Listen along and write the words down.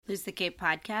Lose the Cape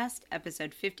podcast,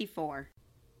 episode 54.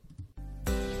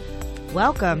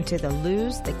 Welcome to the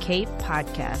Lose the Cape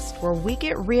podcast, where we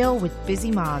get real with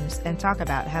busy moms and talk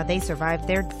about how they survive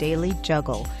their daily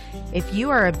juggle. If you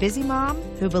are a busy mom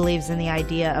who believes in the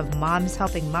idea of moms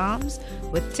helping moms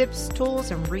with tips,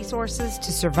 tools, and resources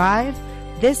to survive,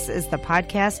 this is the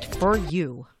podcast for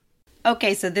you.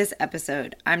 Okay, so this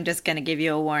episode, I'm just going to give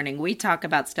you a warning. We talk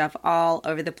about stuff all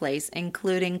over the place,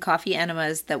 including coffee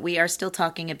enemas that we are still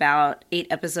talking about 8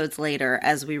 episodes later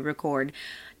as we record.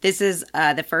 This is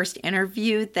the first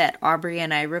interview that Aubrey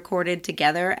and I recorded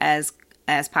together as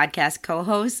podcast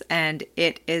co-hosts, and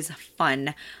it is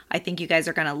fun. I think you guys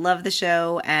are going to love the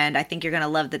show, and I think you're going to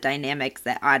love the dynamics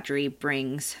that Audrey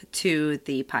brings to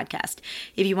the podcast.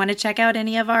 If you want to check out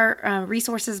any of our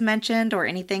resources mentioned or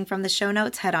anything from the show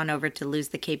notes, head on over to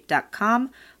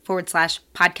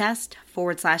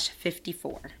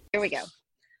losethecape.com/podcast/54. Here we go.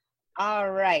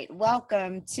 All right.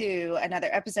 Welcome to another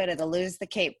episode of the Lose the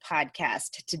Cape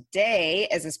podcast. Today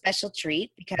is a special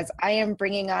treat because I am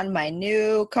bringing on my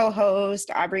new co-host,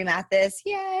 Aubrey Mathis.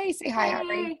 Yay. Say hi,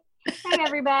 Aubrey. Hi,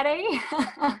 everybody.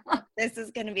 This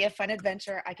is going to be a fun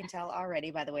adventure. I can tell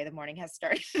already by the way the morning has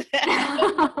started.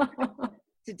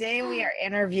 Today we are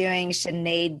interviewing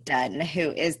Sinead Dunne,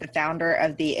 who is the founder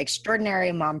of the Extraordinary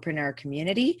Mompreneur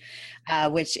Community,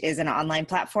 which is an online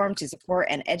platform to support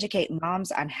and educate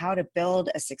moms on how to build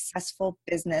a successful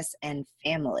business and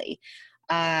family.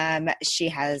 She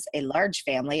has a large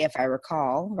family, if I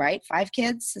recall, right? 5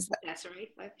 kids? That's right.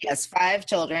 5 kids. Yes, 5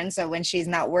 children. So when she's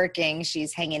not working,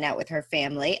 she's hanging out with her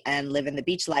family and living the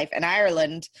beach life in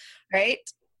Ireland, right?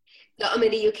 No, I'm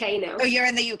in the UK now. Oh, you're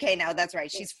in the UK now. That's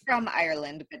right. She's from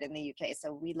Ireland, but in the UK.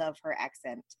 So we love her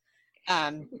accent.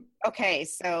 Okay.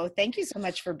 So thank you so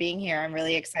much for being here. I'm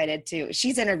really excited to.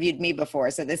 She's interviewed me before,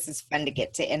 so this is fun to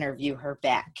get to interview her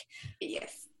back.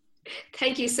 Yes.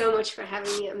 Thank you so much for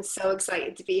having me. I'm so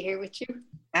excited to be here with you.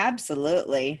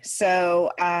 Absolutely.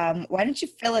 So why don't you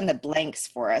fill in the blanks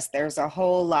for us? There's a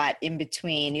whole lot in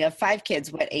between. You have 5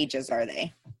 kids. What ages are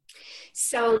they?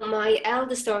 So my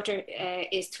eldest daughter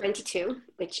is 22,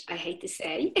 which I hate to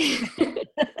say.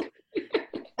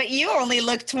 But you only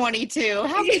look 22.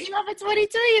 How could you have a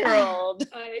 22-year-old?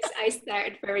 I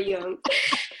started very young.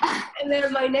 And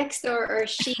then my next daughter,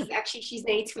 she's now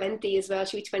 20 as well.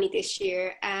 She'll be 20 this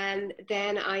year. And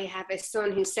then I have a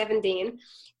son who's 17,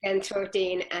 then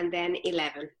 13, and then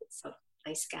 11. So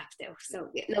nice gap though.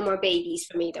 So no more babies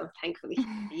for me though, thankfully.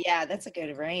 Yeah, that's a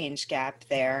good range gap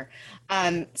there.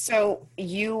 So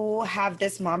you have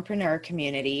this mompreneur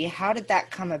community. How did that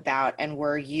come about? And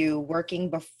were you working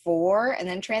before and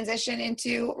then transition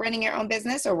into running your own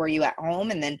business, or were you at home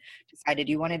and then decided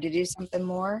you wanted to do something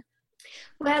more?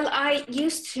 Well, I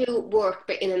used to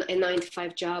work in a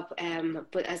 9-to-5 job,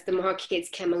 but as the more kids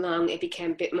came along, it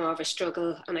became a bit more of a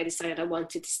struggle, and I decided I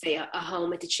wanted to stay at home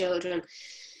with the children.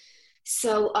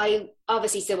 So I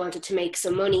obviously still wanted to make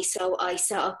some money, so I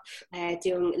set up had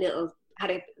a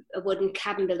wooden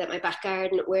cabin built at my back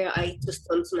garden where I just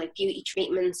done some like beauty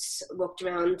treatments, walked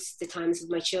around the times with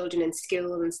my children in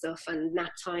school and stuff and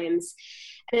nap times.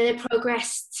 And then it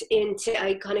progressed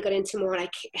I kind of got into more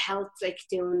like health, like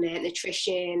doing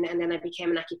nutrition, and then I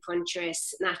became an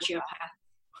acupuncturist, naturopath,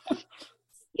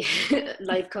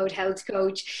 life coach, health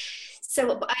coach.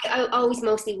 So I always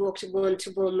mostly worked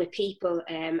one-to-one with people,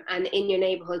 and in your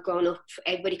neighborhood growing up,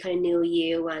 everybody kind of knew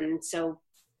you, and so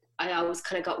I always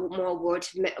kind of got more word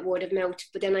of mouth.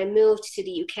 But then I moved to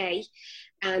the UK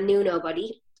and knew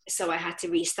nobody, so I had to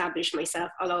reestablish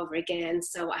myself all over again.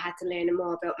 So I had to learn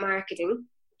more about marketing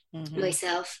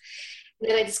myself. And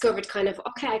then I discovered kind of,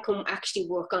 okay, I can actually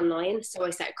work online. So I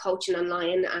started coaching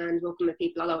online and working with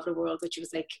people all over the world, which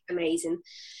was like amazing.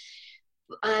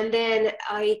 And then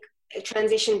I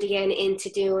transitioned again into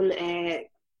doing kind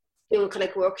of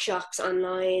like workshops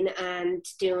online and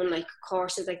doing like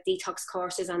courses, like detox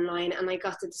courses online. And I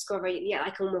got to discover,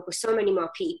 I can work with so many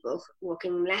more people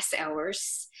working less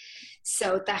hours.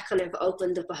 So that kind of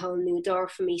opened up a whole new door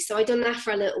for me. So I done that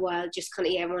for a little while, just kind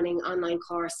of running online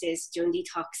courses, doing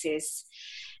detoxes.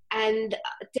 And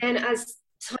then as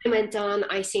time went on,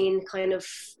 I seen kind of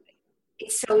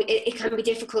it can be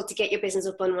difficult to get your business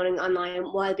up and running online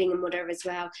while being a mother as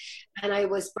well. And I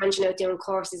was branching out, doing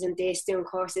courses and this, doing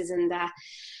courses and that.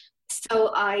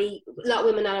 So a lot of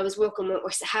women that I was working with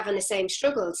were having the same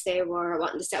struggles. They were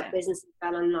wanting to set up businesses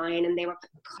well online, and they were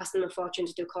costing them a fortune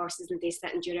to do courses and this,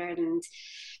 that, and the other. And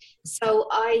so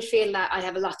I feel that I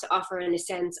have a lot to offer in the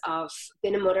sense of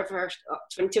being a mother for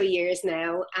 22 years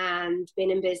now, and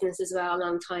been in business as well a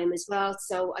long time as well.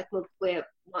 So I come up with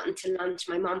wanting to launch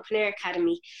my Mompreneur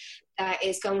Academy that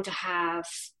is going to have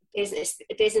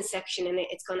a business section in it.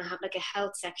 It's going to have like a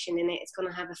health section in it. It's going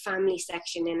to have a family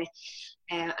section in it,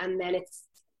 and then it's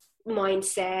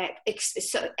mindset,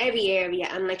 so every area,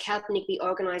 and like helping you be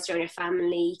organized around your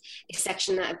family, a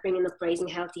section that are bringing up raising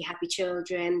healthy, happy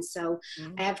children. So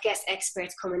I have guest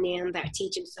experts coming in that are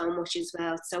teaching so much as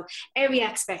well. So every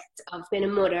aspect of being a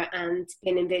mother and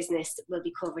being in business will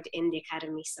be covered in the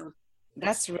academy. So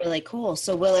that's really cool.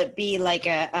 So will it be like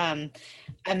a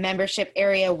membership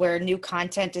area where new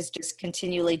content is just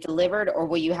continually delivered, or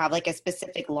will you have like a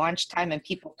specific launch time and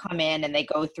people come in and they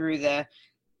go through the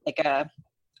like a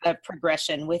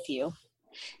progression with you?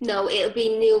 No, it'll be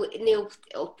new.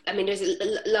 I mean, there's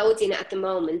loads in it at the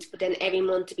moment, but then every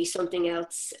month to be something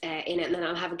else in it, and then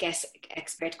I'll have a guest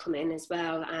expert come in as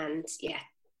well, and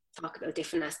talk about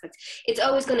different aspects. It's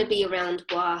always going to be around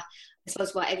what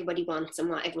everybody wants and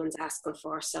what everyone's asking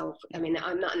for. So, I mean,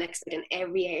 I'm not an expert in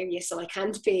every area, so I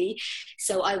can't be.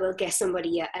 So I will get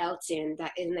somebody else in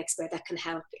that is an expert that can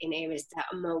help in areas that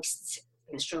are most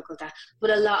struggled at.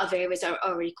 But a lot of areas are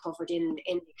already covered in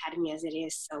the academy as it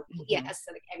is. So, so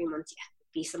like every month,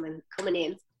 be someone coming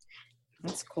in.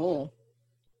 That's cool.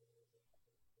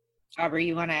 Aubrey,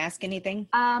 you want to ask anything?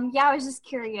 I was just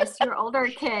curious. Your older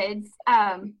kids,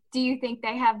 do you think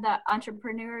they have the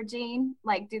entrepreneur gene?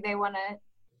 Like, do they want to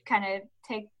kind of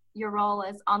take your role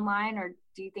as online, or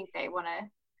do you think they want to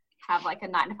have like a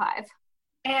 9-to-5?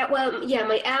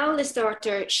 My eldest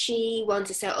daughter, she wants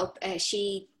to set up,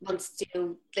 she wants to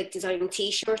do like designing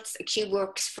t-shirts. Like, she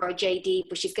works for JD,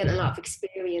 but she's getting a lot of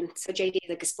experience. So JD is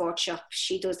like a sports shop.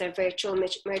 She does their virtual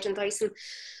merchandising.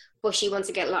 But she wants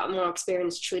to get a lot more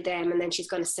experience through them, and then she's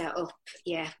going to set up,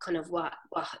 kind of what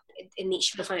a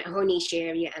niche, she'll find her niche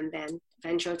area, and then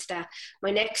venture to that. My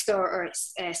next daughter,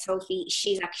 Sophie,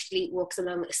 she's actually works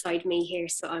alongside me here,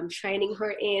 so I'm training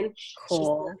her in.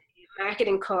 Cool. She's a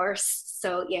marketing course,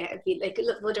 so it'd be like a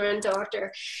little mother and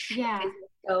daughter. Yeah.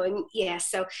 Going,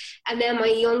 so, and then my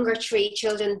younger 3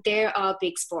 children, they're all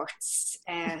big sports.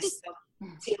 So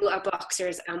 2 are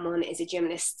boxers and 1 is a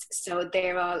gymnast. So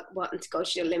they're all wanting to go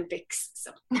to the Olympics.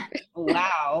 So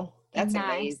wow, that's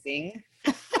nice. Amazing.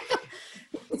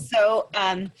 So,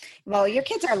 your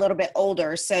kids are a little bit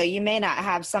older, so you may not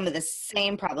have some of the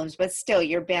same problems, but still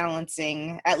you're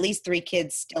balancing at least 3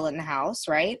 kids still in the house,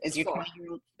 right? Is your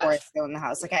 20-year-old 4 still in the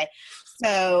house? Okay.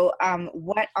 So,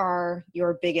 what are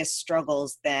your biggest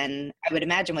struggles then? I would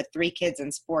imagine with 3 kids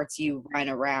in sports, you run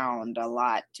around a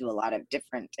lot, do a lot of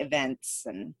different events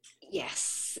and.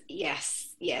 Yes.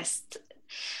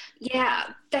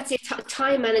 Yeah, that's it.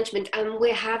 Time management, and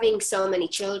we're having so many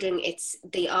children.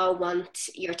 They all want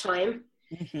your time.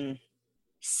 Mm-hmm.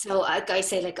 So like I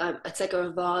say, it's like a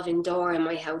revolving door in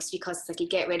my house, because it's like you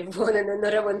get rid of one and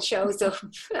another one shows up,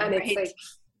 and It's like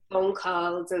phone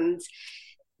calls and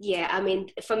I mean,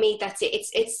 for me that's it.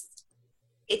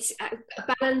 It's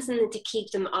balancing to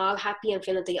keep them all happy and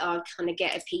feeling that they all kind of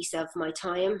get a piece of my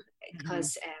time,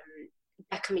 because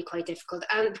that can be quite difficult,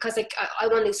 and because I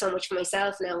want to do so much for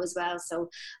myself now as well, so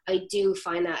I do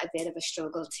find that a bit of a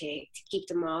struggle to keep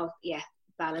them all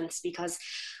balanced, because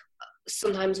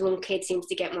sometimes one kid seems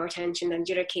to get more attention than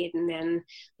the other kid, and then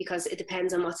because it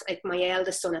depends on what's, like my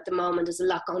eldest son at the moment, there's a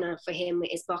lot going on for him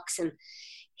with his boxing.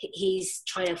 He's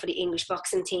trying out for the English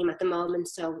boxing team at the moment,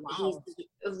 so he's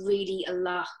really a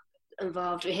lot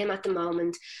involved with him at the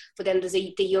moment. But then there's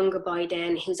the younger boy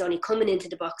then who's only coming into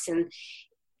the boxing.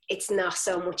 It's not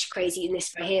so much craziness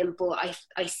for him, but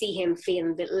I see him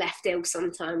feeling a bit left out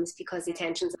sometimes because the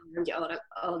attention's on the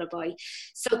older boy.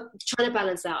 So trying to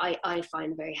balance that, I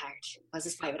find very hard, because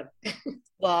there's 5 of them.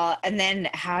 Well, and then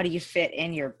how do you fit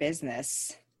in your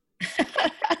business?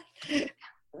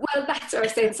 Well, that's what I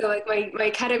was saying. So like my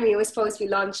academy was supposed to be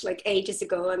launched like ages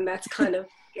ago, and that's kind of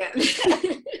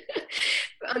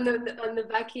on the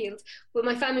back heels. But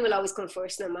my family will always come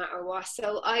first no matter what.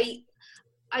 So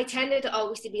I tended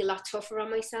always to be a lot tougher on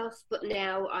myself, but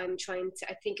now I'm trying to,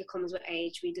 I think it comes with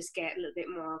age, we just get a little bit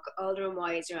more older and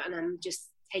wiser, and I'm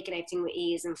just taking everything with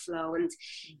ease and flow, and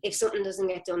if something doesn't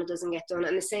get done, it doesn't get done.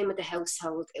 And the same with the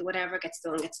household, whatever gets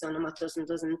done, and what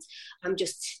doesn't. I'm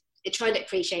just trying to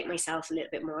appreciate myself a little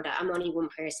bit more, that I'm only one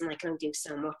person, I can only do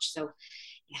so much. So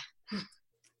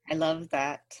I love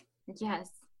that. Yes.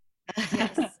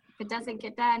 If it doesn't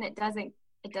get done, it doesn't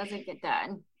get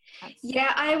done.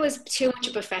 I was too much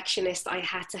a perfectionist. I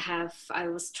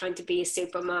was trying to be a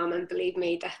super mom, and believe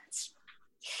me,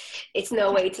 it's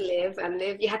no way to live.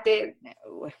 You have to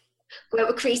go out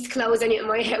with creased clothes in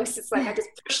my house. It's like I just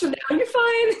push them down. You're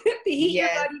fine. The heat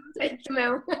Yes. your body will take them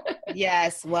out.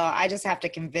 Yes. Well, I just have to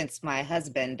convince my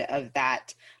husband of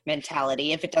that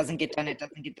mentality. If it doesn't get done, it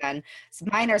doesn't get done. So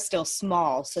mine are still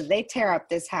small, so they tear up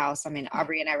this house. I mean,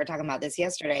 Aubrey and I were talking about this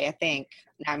yesterday, I think.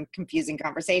 Now I'm confusing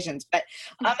conversations, but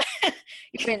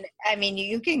you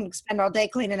can spend all day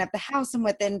cleaning up the house, and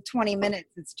within 20 minutes,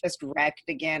 it's just wrecked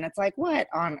again. It's like, what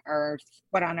on earth?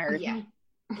 What on earth? Yeah.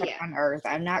 What on earth?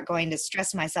 I'm not going to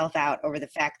stress myself out over the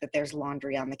fact that there's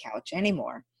laundry on the couch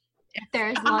anymore.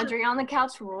 There's laundry on the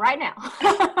couch right now.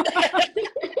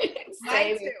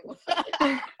 Same.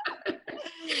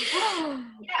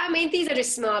 Yeah, I mean, these are the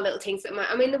small little things that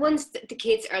the ones that the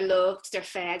kids are loved, they're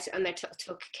fed, and they're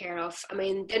took care of. I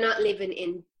mean, they're not living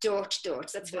in dirt.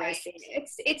 That's what I say.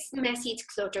 It's messy, it's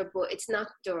clutter, but it's not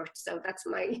dirt. So that's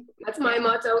my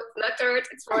motto. It's not dirt.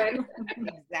 It's fine.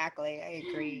 Exactly, I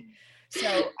agree.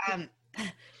 So,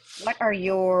 what are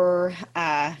your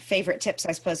favorite tips,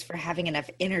 I suppose, for having enough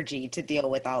energy to deal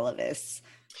with all of this?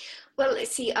 Well,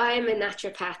 see, I'm a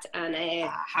naturopath and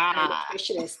a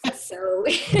nutritionist, so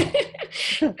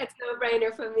that's no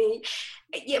brainer for me.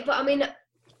 Yeah, but I mean,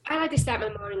 I like to start my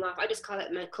morning off. I just call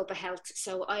it my cup of health.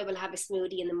 So I will have a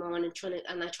smoothie in the morning,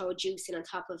 and I throw a juice in on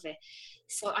top of it.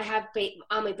 So I have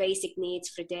all my basic needs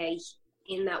for the day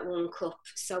in that one cup.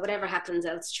 So whatever happens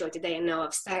else throughout the day, I know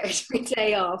I've started my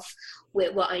day off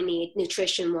with what I need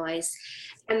nutrition wise.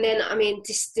 And then, I mean,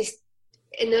 this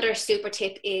another super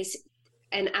tip is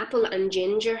an apple and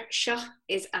ginger shot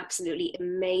is absolutely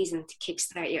amazing to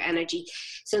kickstart your energy.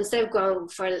 So instead of going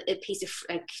for a piece of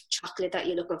like chocolate that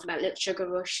you're looking for that little sugar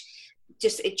rush,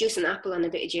 just juice an apple and a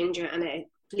bit of ginger, and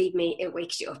believe me, it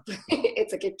wakes you up.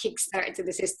 It's like a kickstart to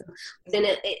the system. Then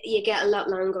you get a lot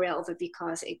longer out of it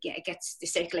because it gets the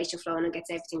circulation flowing and gets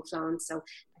everything flowing. So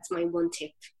that's my one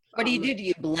tip. What do you do? Do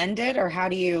you blend it, or how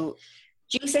do you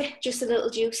juice it? Just a little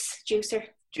juicer.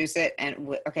 Juice it,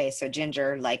 and okay, so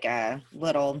ginger, like a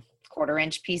little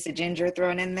 1/4-inch piece of ginger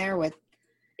thrown in there with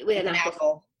an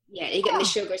apple. Yeah, you get the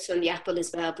sugars from the apple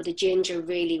as well, but the ginger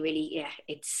really,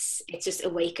 it's just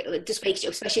it just wakes you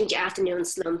up, especially in your afternoon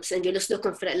slumps, and you're just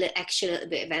looking for that little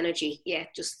bit of energy. Yeah,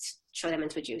 just throw them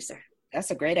into a juicer.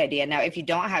 That's a great idea. Now, if you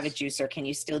don't have a juicer, can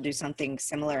you still do something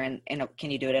similar?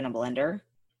 Can you do it in a blender?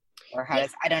 Or I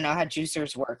don't know how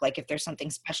juicers work. Like if there's something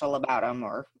special about them,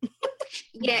 or.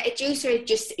 Yeah, a juicer it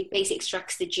basically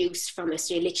extracts the juice from it,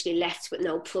 so you're literally left with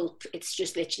no pulp. It's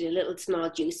just literally a little small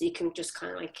juice. You can just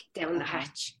kind of like down the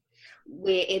hatch.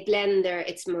 With a blender,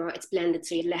 it's blended,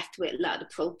 so you're left with a lot of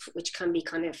the pulp, which can be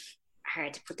kind of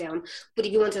hard to put down. But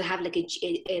if you want to have like a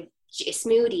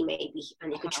smoothie maybe,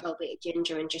 and you could throw a bit of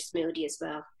ginger in your smoothie as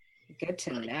well. Good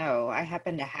to know. I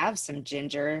happen to have some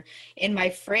ginger in my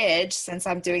fridge since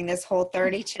I'm doing this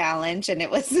Whole30 challenge, and it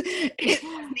was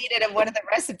needed in one of the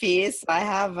recipes. So I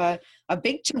have a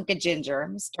big chunk of ginger.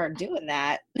 I'm gonna start doing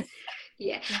that.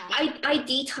 Yeah. I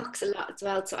detox a lot as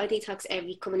well. So I detox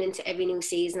coming into every new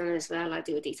season as well. I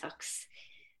do a detox.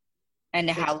 And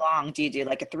how long do you do?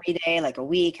 Like a 3-day, like a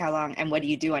week? How long? And what do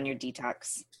you do on your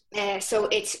detox? So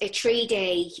it's a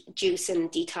 3-day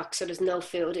juicing detox. So there's no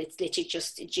food. It's literally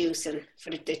just juicing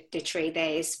for the 3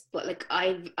 days. But like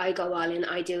I go all in.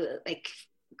 I do like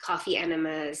coffee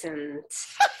enemas and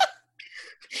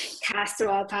castor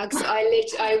oil packs.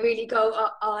 I really go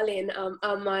all in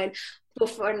on mine. But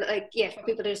for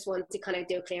people that just want to kind of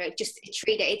do clear, just a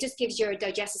 3-day, it just gives your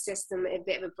digestive system a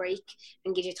bit of a break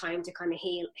and gives you time to kind of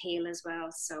heal as well.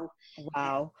 So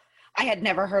wow, I had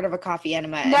never heard of a coffee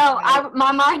enema. No,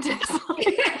 my mind is. Is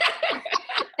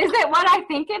it what I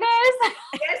think it is?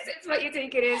 Yes, it's what you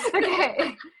think it is.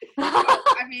 Okay.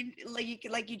 I mean,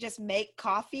 you just make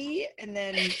coffee and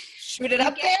then shoot it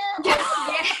up there. Yeah.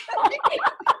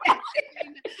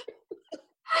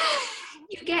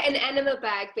 You get an enema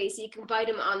bag, basically. You can buy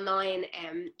them online,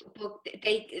 but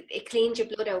it cleans your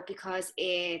blood out because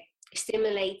it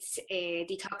stimulates a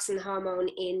detoxin hormone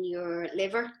in your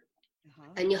liver,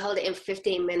 and you hold it in for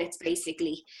 15 minutes,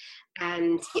 basically.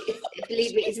 And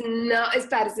believe me, it's not as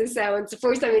bad as it sounds. The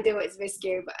first time you do it, it's a bit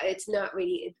scary, but it's not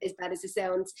really as bad as it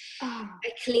sounds.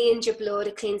 It cleans your blood,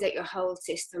 it cleans out your whole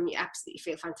system. You absolutely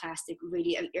feel fantastic.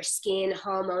 Really, your skin,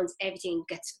 hormones, everything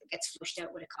gets flushed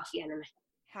out with a coffee enema.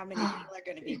 How many people are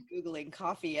going to be Googling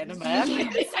coffee enema?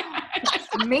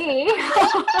 Me.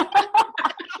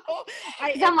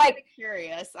 I'm like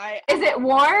curious. Is it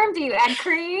warm? Do you add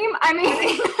cream? I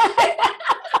mean,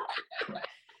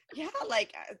 yeah,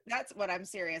 like that's what I'm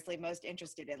seriously most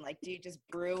interested in. Like, do you just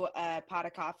brew a pot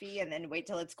of coffee and then wait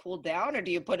till it's cooled down, or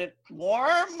do you put it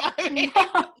warm? I mean,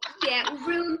 Yeah,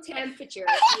 room temperature.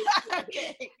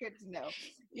 Okay, good to know.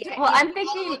 Yeah, Well, I'm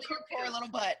thinking your poor little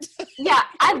butt. yeah,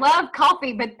 I love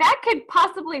coffee, but that could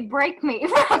possibly break me.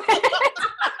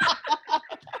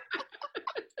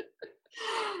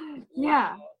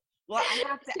 Yeah. Well, I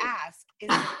have to ask,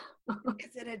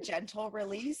 is it a gentle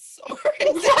release? Or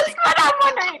is That's it what I'm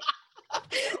wondering.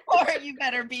 or you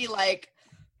better be like,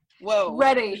 whoa.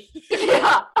 Ready.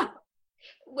 Yeah.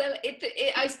 Well,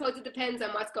 I suppose it depends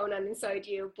on what's going on inside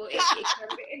you, but it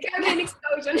can be an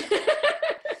explosion.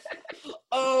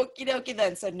 Okie dokie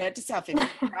then. So note to self, if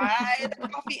you try the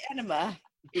coffee enema,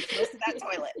 be close to that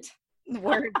toilet.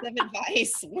 Words of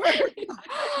advice.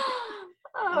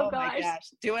 Oh my gosh.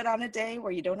 Do it on a day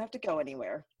where you don't have to go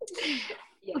anywhere.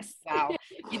 Yes. Wow.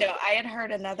 I had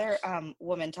heard another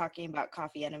woman talking about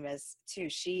coffee enemas too.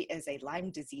 She is a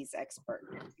Lyme disease expert.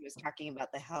 She was talking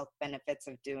about the health benefits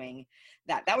of doing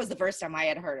that. That was the first time I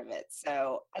had heard of it.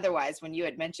 So otherwise, when you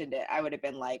had mentioned it, I would have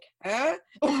been like, huh?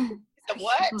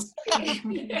 What?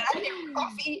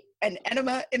 Coffee and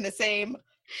enema in the same.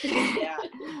 Yeah.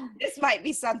 This might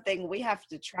be something we have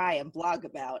to try and blog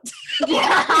about.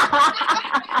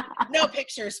 No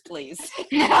pictures, please.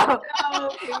 No. Oh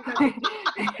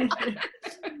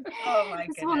my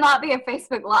This goodness. will not be a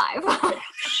Facebook Live.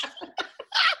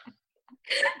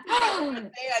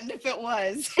 And if it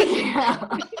was, Yeah.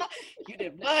 you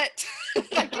did what?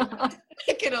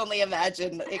 I can only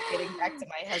imagine it getting back to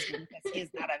my husband because he is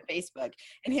not on Facebook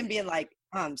and him being like,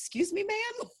 excuse me,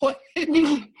 ma'am? What?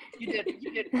 You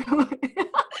did.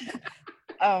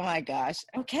 Oh my gosh.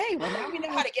 Okay. Well, now we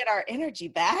know how to get our energy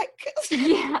back.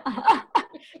 Yeah.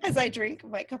 As I drink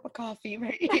my cup of coffee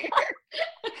right here.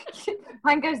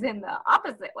 Mine goes in the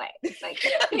opposite way. It's like,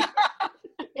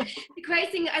 The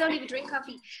crazy thing, I don't even drink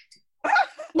coffee.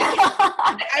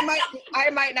 I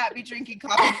might not be drinking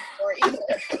coffee anymore either.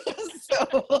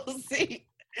 So we'll see.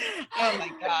 Oh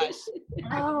my gosh.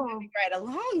 Oh. Moving right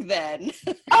along then.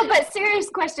 Oh, but serious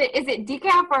question. Is it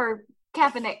decaf or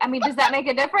caffeinated? I mean, does that make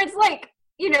a difference? Like,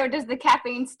 does the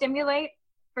caffeine stimulate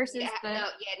versus No,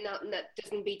 it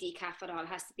doesn't be decaf at all. It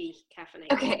has to be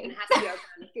caffeinated. Okay. And it has to be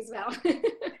organic as well.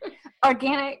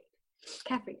 Organic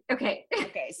caffeine. Okay.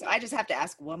 Okay, so I just have to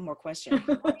ask one more question.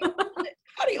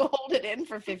 How do you hold it in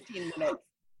for 15 minutes?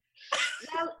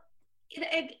 Well,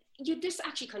 you just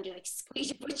actually kind of like squeeze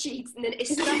your butt cheeks and then it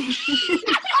stops.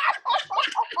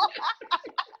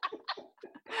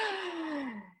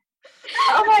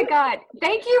 Oh my God.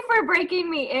 Thank you for breaking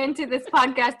me into this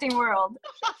podcasting world.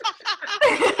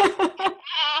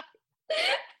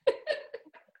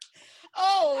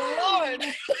 Oh, Lord.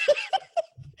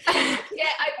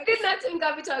 Yeah, I did not think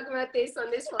I'd be talking about this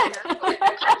on this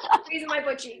podcast. These are my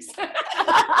butt cheeks.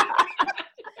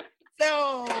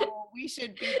 So we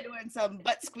should be doing some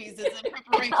butt squeezes in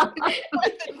preparation.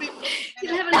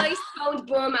 You'll have a nice toned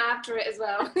bum after it as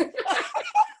well.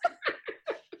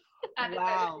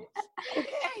 Wow.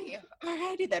 Okay.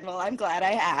 Alrighty then. Well, I'm glad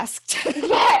I asked.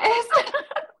 Yes.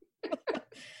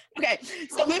 Okay.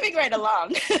 So moving right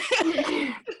along.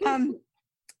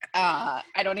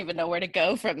 I don't even know where to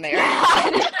go from there.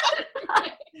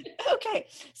 Okay.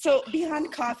 So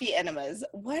beyond coffee enemas,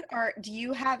 do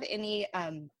you have any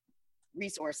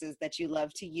resources that you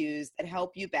love to use that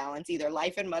help you balance either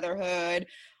life and motherhood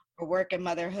or work and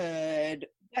motherhood,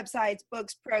 websites,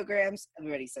 books, programs?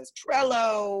 Everybody says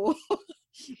Trello.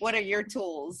 What are your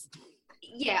tools?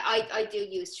 Yeah, I do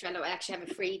use Trello. I actually have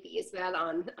a freebie as well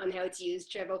on how to use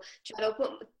Trello. But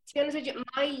to be honest with you,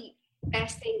 my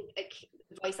best thing,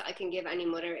 advice that I can give any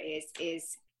mother is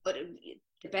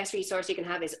the best resource you can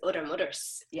have is other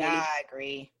mothers. Yeah, I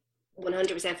agree.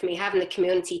 100% for me, having the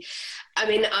community. I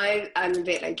mean, I'm a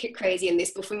bit like crazy in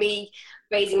this, but for me,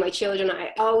 raising my children,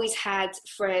 I always had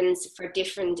friends for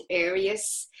different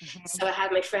areas. Mm-hmm. So I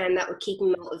had my friend that would keep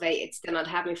me motivated. Then I'd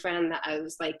have my friend that I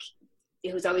was like,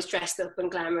 who was always dressed up and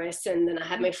glamorous. And then I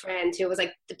had my friend who was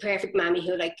like the perfect mammy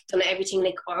who like done everything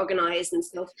like organized and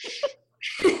stuff.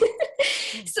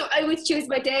 So I would choose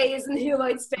my days and who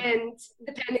I'd spend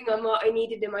depending on what I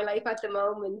needed in my life at the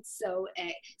moment. So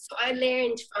I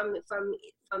learned from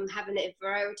having a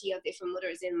variety of different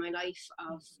mothers in my life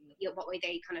of what way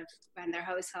they kind of ran their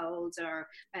households or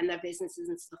ran their businesses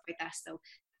and stuff like that. So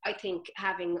I think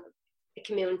having a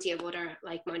community of other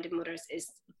like-minded mothers is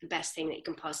the best thing that you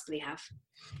can possibly have.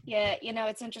 Yeah,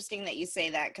 it's interesting that you say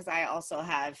that because I also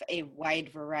have a wide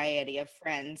variety of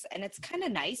friends, and it's kind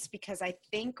of nice because I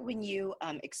think when you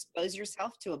expose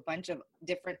yourself to a bunch of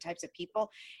different types of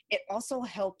people, it also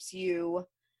helps you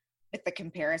with the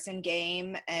comparison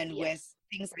game and with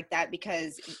things like that,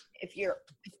 because if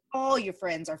all your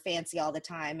friends are fancy all the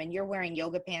time and you're wearing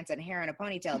yoga pants and hair and a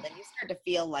ponytail, then you start to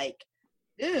feel like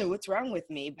ew, what's wrong with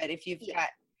me? But if you've got,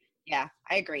 yeah,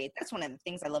 I agree. That's one of the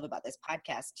things I love about this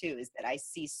podcast too, is that I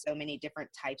see so many different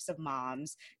types of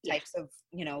moms, types of,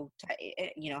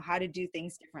 how to do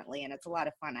things differently. And it's a lot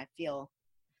of fun. I feel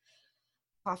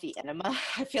coffee enema.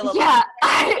 I feel a lot.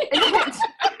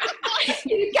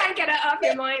 You can't get it off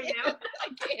your mind now.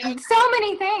 So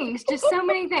many things, just so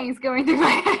many things going through my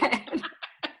head.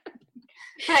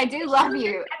 But I do love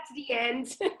you. At the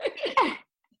end.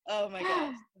 Oh my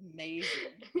gosh, amazing.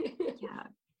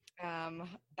 Yeah.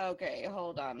 Okay,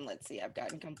 hold on. Let's see. I've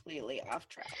gotten completely off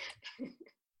track.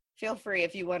 Feel free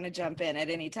if you want to jump in at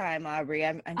any time, Aubrey.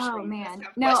 I'm sure. Oh man,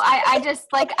 no, I just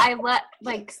I let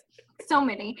so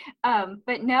many.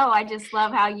 But no, I just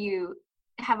love how you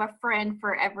have a friend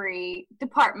for every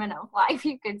department of life,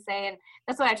 you could say, and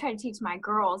that's what I try to teach my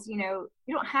girls. You know,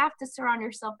 you don't have to surround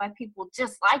yourself by people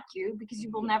just like you, because you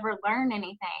will never learn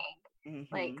anything.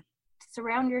 Like,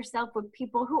 surround yourself with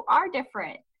people who are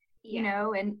different, you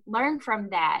know, and learn from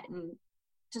that, and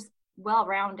just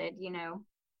well-rounded, you know.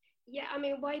 Yeah, I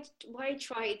mean, why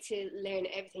try to learn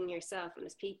everything yourself when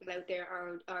there's people out there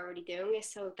are already doing it?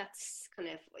 So that's kind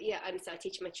of, and so I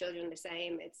teach my children the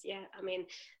same. It's, I mean,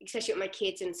 especially with my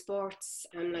kids in sports,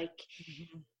 I'm like,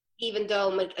 even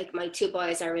though my two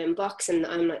boys are in boxing,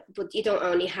 I'm like, but you don't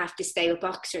only have to stay with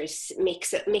boxers,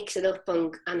 mix it up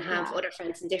and have other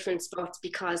friends in different sports,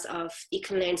 because of, you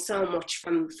can learn so much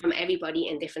from everybody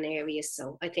in different areas.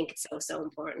 So I think it's so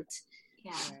important.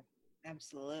 Yeah,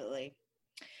 absolutely.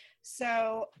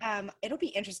 So it'll be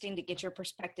interesting to get your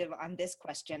perspective on this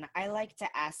question. I like to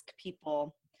ask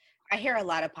people, I hear a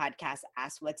lot of podcasts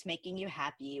ask, what's making you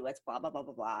happy? What's blah, blah, blah,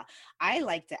 blah, blah. I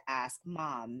like to ask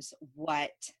moms what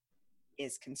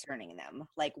is concerning them.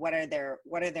 Like, what are their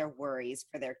worries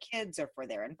for their kids, or for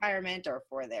their environment, or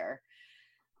for their,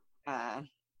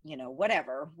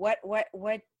 whatever.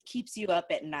 What keeps you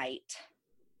up at night?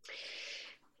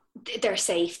 Their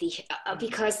safety,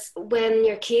 because when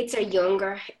your kids are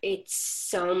younger, it's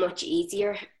so much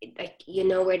easier. Like, you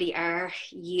know where they are,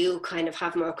 you kind of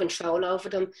have more control over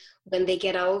them. When they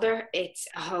get older, it's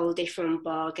a whole different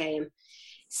ball game.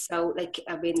 So, like,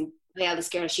 I mean, my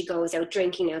eldest girl, she goes out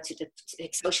drinking out to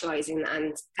socializing,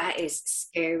 and that is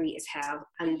scary as hell.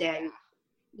 And then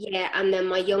and then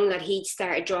my young lad, he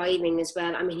started driving as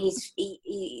well. I mean,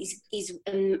 he's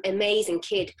an amazing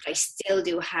kid, but I still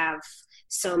do have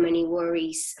so many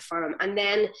worries for him. And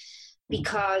then,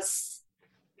 because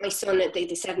my son, the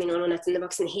 17-year-old one that's in the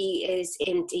box, and he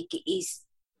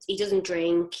doesn't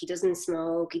drink, he doesn't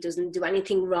smoke, he doesn't do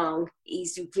anything wrong.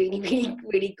 He's a really, really,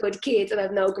 really good kid, and I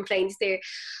have no complaints there.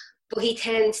 But he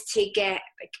tends to get,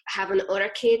 like, having other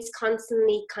kids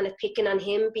constantly kind of picking on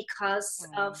him because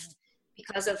he's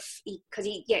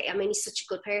such a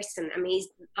good person. I mean, he's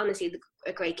honestly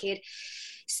a great kid.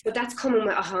 So that's coming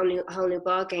with a whole new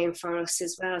ball game for us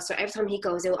as well. So every time he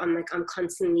goes out, I'm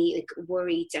constantly like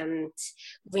worried and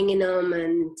ringing him,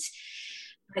 and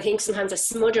I think sometimes I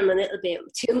smother him a little bit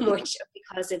too much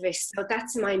because of it. So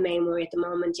that's my main worry at the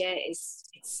moment. Is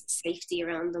it's safety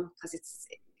around them, because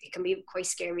it can be quite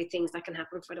scary things that can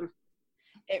happen for them.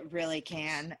 It really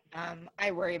can.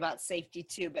 I worry about safety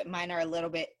too, but mine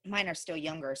are still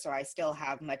younger, so I still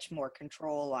have much more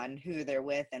control on who they're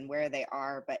with and where they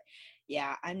are. But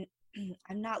yeah, I'm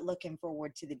not looking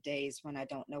forward to the days when I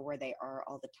don't know where they are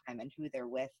all the time and who they're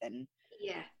with. And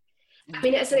I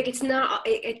mean, it's like, it's not.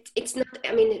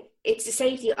 I mean, it's the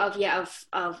safety of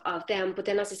them, but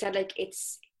then, as I said, like,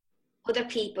 it's other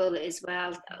people as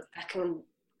well that can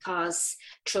cause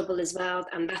trouble as well.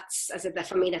 And that's, as I said, that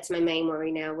for me, that's my main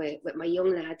worry now with my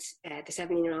young lad, the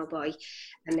 17-year-old boy,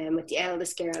 and then with the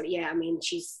eldest girl. I mean,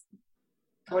 she's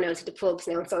going out to the pubs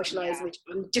now and socialise, which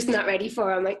I'm just not ready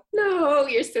for. I'm like, no,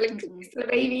 you're still a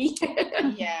baby.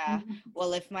 Yeah.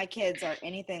 Well, if my kids are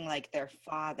anything like their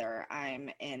father, I'm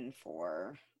in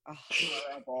for a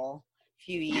horrible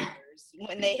few years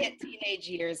when they hit teenage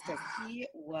years, because he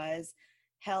was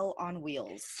hell on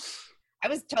wheels. I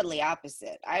was totally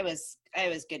opposite. I was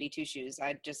goody two shoes.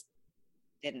 I just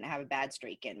didn't have a bad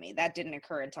streak in me. That didn't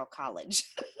occur until college.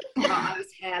 I was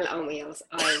hell on wheels.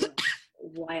 I was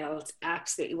wild,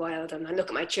 absolutely wild. And I look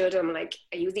at my children, I'm like,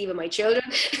 are you even my children?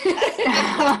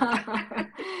 I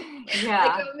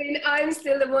mean, I'm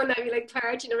still the one I'd be like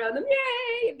partying around them,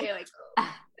 yay! And they're like,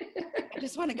 oh. I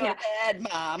just want to go to bed,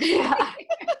 Mom.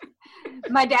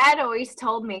 My dad always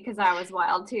told me, because I was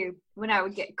wild too, when I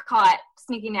would get caught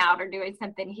sneaking out or doing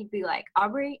something, he'd be like,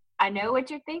 Aubrey, I know what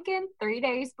you're thinking 3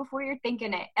 days before you're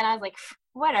thinking it. And I was like,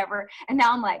 whatever. And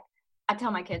now I'm like, I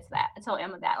tell my kids that. I tell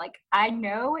Emma that. Like, I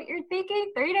know what you're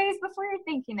thinking 3 days before you're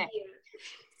thinking it.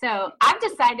 So I've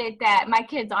decided that my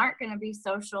kids aren't going to be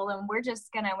social, and we're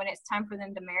just going to, when it's time for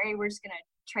them to marry, we're just going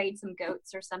to trade some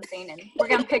goats or something, and we're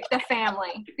going to pick the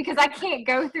family, because I can't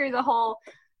go through the whole,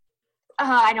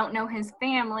 I don't know his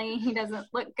family, he doesn't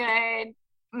look good.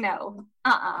 No.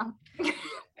 I'm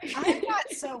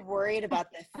not so worried about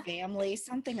the family.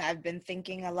 Something I've been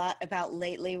thinking a lot about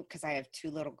lately, because I have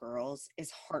 2 little girls,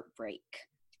 is heartbreak.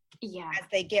 Yeah. As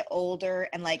they get older,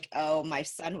 and like, oh, my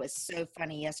son was so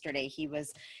funny yesterday. He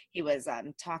was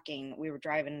talking, we were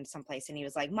driving someplace, and he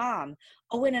was like, Mom,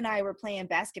 Owen and I were playing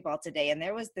basketball today, and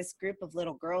there was this group of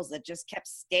little girls that just kept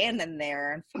standing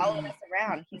there and following us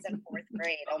around. He's in 4th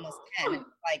grade, almost 10. It's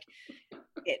like,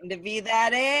 getting to be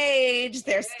that age,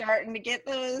 they're starting to get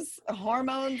those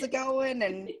hormones going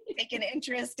and taking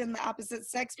interest in the opposite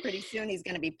sex. Pretty soon he's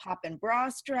going to be popping bra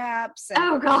straps. And,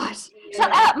 oh gosh,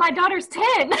 shut up, my daughter's 10.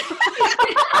 I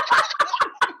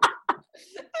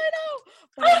know,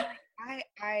 but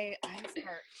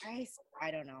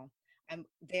I don't know. I'm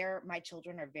there. My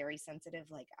children are very sensitive,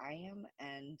 like I am,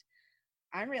 and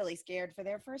I'm really scared for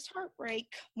their first heartbreak,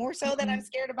 more so than I'm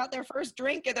scared about their first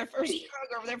drink or their first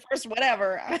drug or their first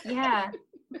whatever. Yeah.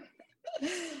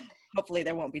 Hopefully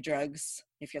there won't be drugs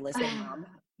if you're listening, Mom.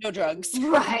 No drugs.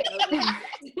 Right.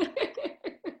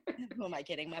 Who am I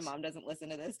kidding? My mom doesn't listen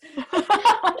to this.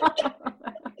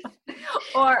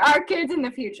 Or our kids in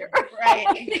the future. Right,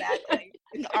 exactly.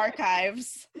 In the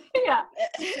archives. Yeah.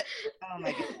 Oh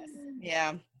my goodness.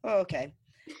 Yeah. Okay.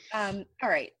 All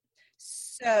right.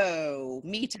 So,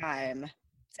 me time.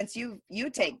 Since you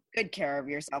take good care of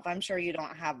yourself, I'm sure you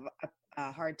don't have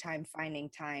a hard time finding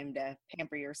time to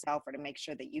pamper yourself or to make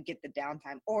sure that you get the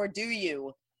downtime. Or do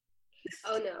you?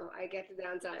 Oh no, I get the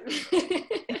downtime.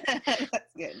 That's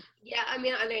good. Yeah, I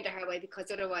mean, I learned the hard way, because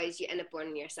otherwise you end up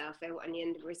burning yourself out and you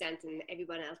end up resenting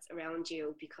everyone else around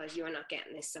you because you're not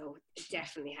getting this. So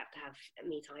definitely have to have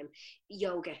me time.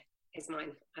 Yoga is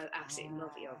mine. I absolutely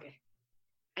love yoga.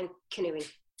 And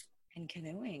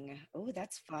canoeing. Oh,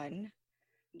 that's fun.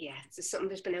 Yeah, so something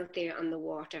that's been out there on the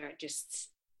water, just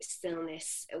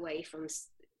stillness, away from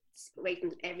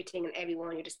everything and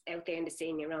everyone. You're just out there in the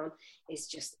sea on your own. It's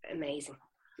just amazing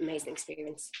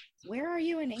experience. Where are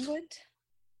you in England?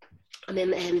 I'm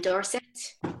in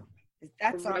Dorset.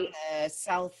 That's right on the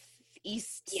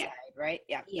southeast side, right?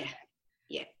 Yeah.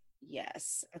 Yeah.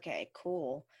 Yes. Okay,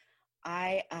 cool.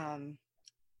 I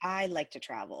like to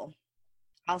travel.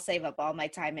 I'll save up all my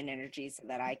time and energy so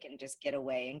that I can just get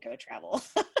away and go travel.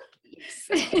 Yes.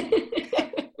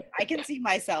 I can see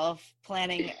myself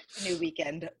planning a new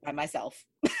weekend by myself.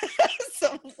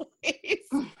 Someplace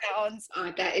sounds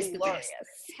that is glorious.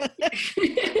 The best.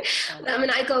 I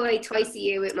mean, I go away twice a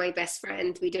year with my best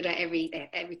friend. We do that every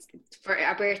for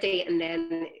our birthday, and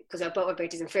then because both our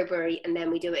birthdays in February, and then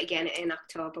we do it again in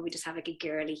October. We just have like a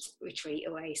girly retreat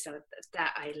away. So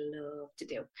that I love to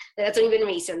do. And that's only been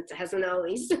recent. It hasn't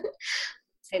always.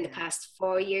 In the past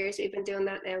 4 years, we've been doing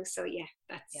that now. So yeah,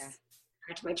 that's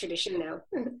part of my tradition now.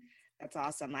 That's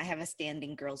awesome. I have a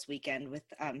standing girls weekend with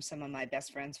some of my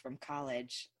best friends from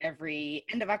college. Every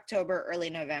end of October,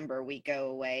 early November, we go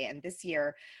away. And this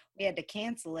year we had to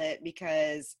cancel it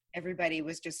because everybody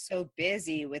was just so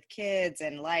busy with kids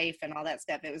and life and all that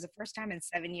stuff. It was the first time in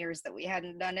 7 years that we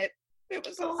hadn't done it. It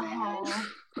was so sad.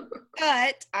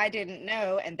 But I didn't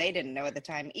know, and they didn't know at the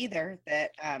time either,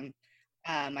 that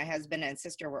my husband and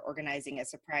sister were organizing a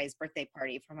surprise birthday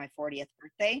party for my 40th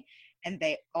birthday, and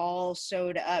they all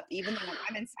showed up. Even though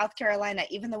I'm in South Carolina,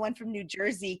 even the one from New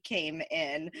Jersey came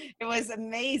in. It was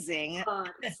amazing. Oh,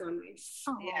 that's so nice.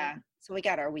 Yeah. So we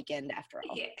got our weekend after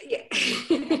all. Yeah.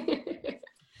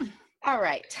 All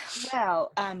right.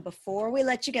 Well, before we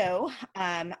let you go,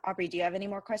 Aubrey, do you have any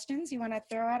more questions you want to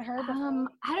throw at her?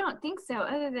 I don't think so.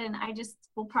 Other than I just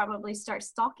will probably start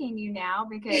stalking you now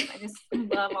because I just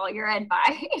love all your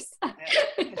advice.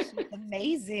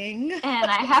 Amazing. And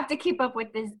I have to keep up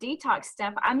with this detox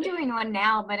stuff. I'm doing one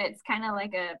now, but it's kind of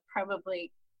like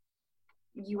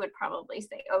you would probably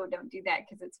say, oh, don't do that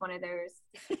because it's one of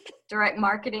those direct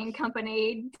marketing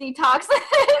company detoxes.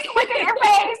 Look at your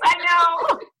face. I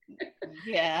know.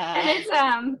 Yeah. And it's,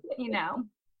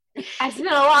 I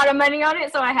spent a lot of money on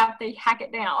it, so I have to hack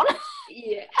it down.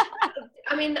 Yeah.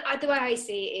 I mean, the way I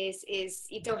see it is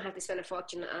you don't have to spend a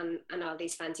fortune on all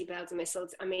these fancy bells and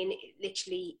whistles. I mean,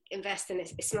 literally invest in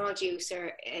a small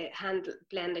juicer, a hand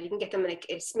blender. You can get them in like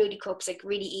smoothie cups, like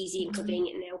really easy and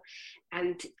convenient now.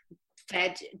 And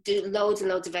do loads and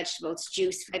loads of vegetables,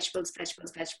 juice, vegetables,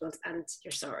 and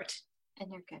you're sorted. And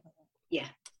you're good. Yeah.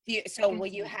 Do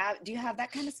you have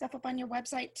that kind of stuff up on your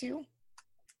website too?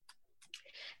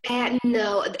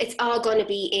 No, it's all going to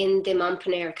be in the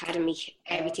Mompreneur Academy.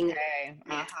 Everything. Okay.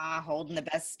 Holding the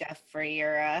best stuff for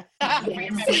your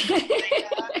Yes.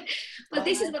 Well,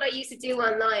 this is what I used to do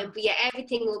online, but yeah,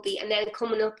 everything will be, and then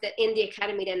coming up in the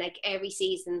academy, then like every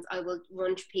season, I will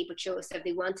run people through it. So if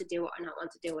they want to do it or not want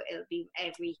to do it, it'll be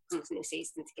every new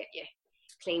season to get you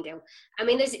cleaned out. I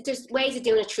mean, there's ways of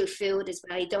doing it through food as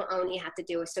well. You don't only have to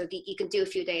do it, so you can do a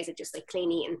few days of just like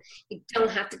clean eating. You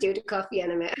don't have to do the coffee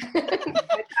enema.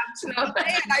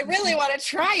 I really want to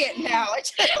try it now.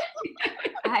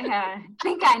 I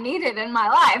think I need it in my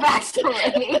life,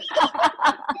 actually.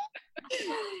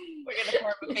 We're going to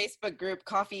form a Facebook group,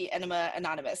 Coffee Enema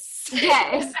Anonymous.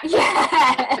 Yes.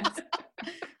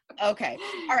 Okay.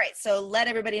 All right. So let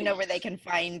everybody know where they can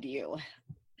find you.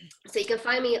 So you can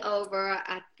find me over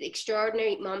at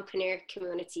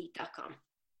extraordinarymompreneurcommunity.com.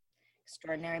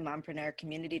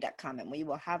 extraordinarymompreneurcommunity.com, and we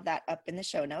will have that up in the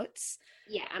show notes.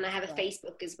 Yeah, and I have a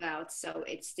Facebook as well. So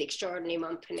it's the Extraordinary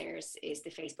Mompreneurs is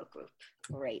the Facebook group.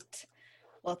 Great.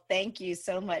 Well, thank you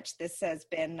so much. This has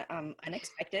been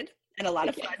unexpected and a lot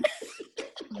of fun.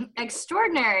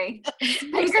 Extraordinary.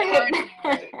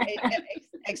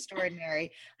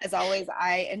 Extraordinary. As always,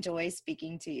 I enjoy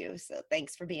speaking to you. So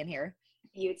thanks for being here.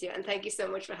 You too. And thank you so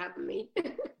much for having me.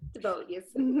 The both of you.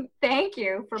 Thank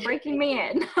you for breaking me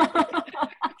in.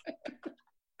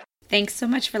 Thanks so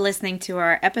much for listening to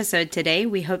our episode today.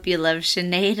 We hope you love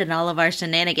Sinead and all of our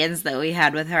shenanigans that we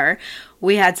had with her.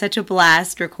 We had such a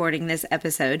blast recording this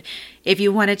episode. If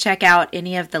you want to check out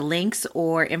any of the links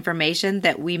or information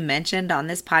that we mentioned on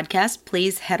this podcast,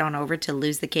 please head on over to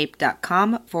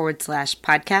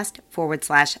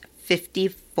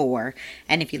losethecape.com/podcast/54.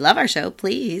 And if you love our show,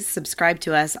 please subscribe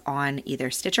to us on either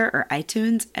Stitcher or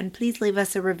iTunes, and please leave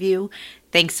us a review.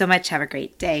 Thanks so much. Have a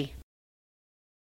great day.